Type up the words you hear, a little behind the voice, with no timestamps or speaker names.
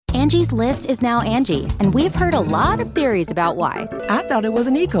Angie's List is now Angie, and we've heard a lot of theories about why. I thought it was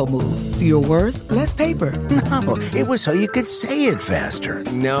an eco move. Fewer words, less paper. No, it was so you could say it faster.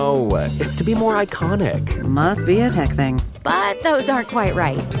 No, it's to be more iconic. Must be a tech thing. But those aren't quite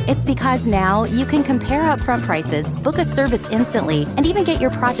right. It's because now you can compare upfront prices, book a service instantly, and even get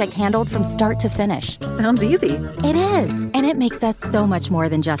your project handled from start to finish. Sounds easy. It is, and it makes us so much more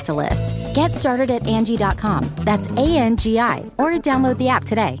than just a list. Get started at Angie.com. That's ANGI, or download the app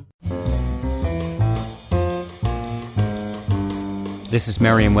today. This is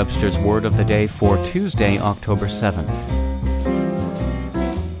Merriam-Webster's Word of the Day for Tuesday, October 7th.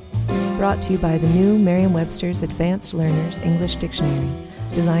 Brought to you by the new Merriam-Webster's Advanced Learners English Dictionary,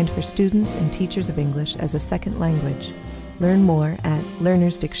 designed for students and teachers of English as a second language. Learn more at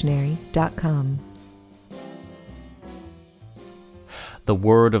learnersdictionary.com. The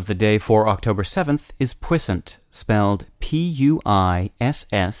word of the day for October 7th is puissant, spelled Puissant.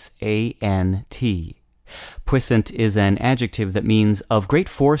 Puissant is an adjective that means of great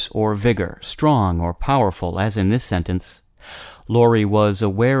force or vigor, strong or powerful, as in this sentence. Laurie was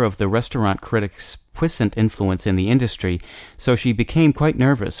aware of the restaurant critic's puissant influence in the industry, so she became quite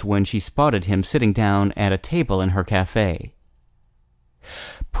nervous when she spotted him sitting down at a table in her café.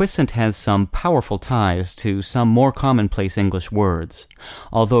 Puissant has some powerful ties to some more commonplace English words.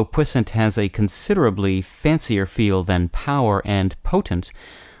 Although puissant has a considerably fancier feel than power and potent,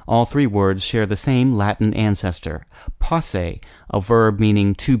 all three words share the same Latin ancestor, posse, a verb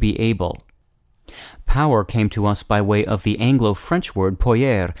meaning to be able. Power came to us by way of the Anglo-French word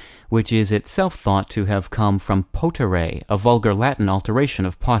poer, which is itself thought to have come from potēre, a Vulgar Latin alteration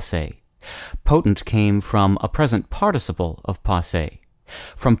of posse. Potent came from a present participle of posse.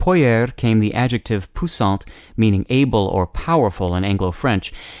 From poer came the adjective puissant, meaning able or powerful in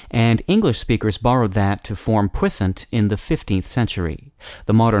Anglo-French, and English speakers borrowed that to form puissant in the 15th century.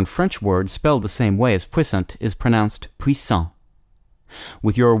 The modern French word, spelled the same way as puissant, is pronounced puissant.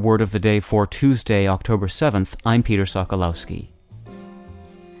 With your word of the day for Tuesday, October 7th, I'm Peter Sokolowski.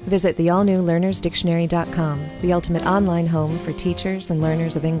 Visit the all-new learnersdictionary.com, the ultimate online home for teachers and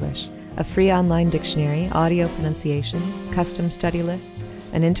learners of English. A free online dictionary, audio pronunciations, custom study lists,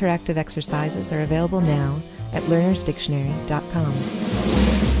 and interactive exercises are available now at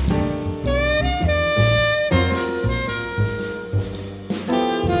learnersdictionary.com.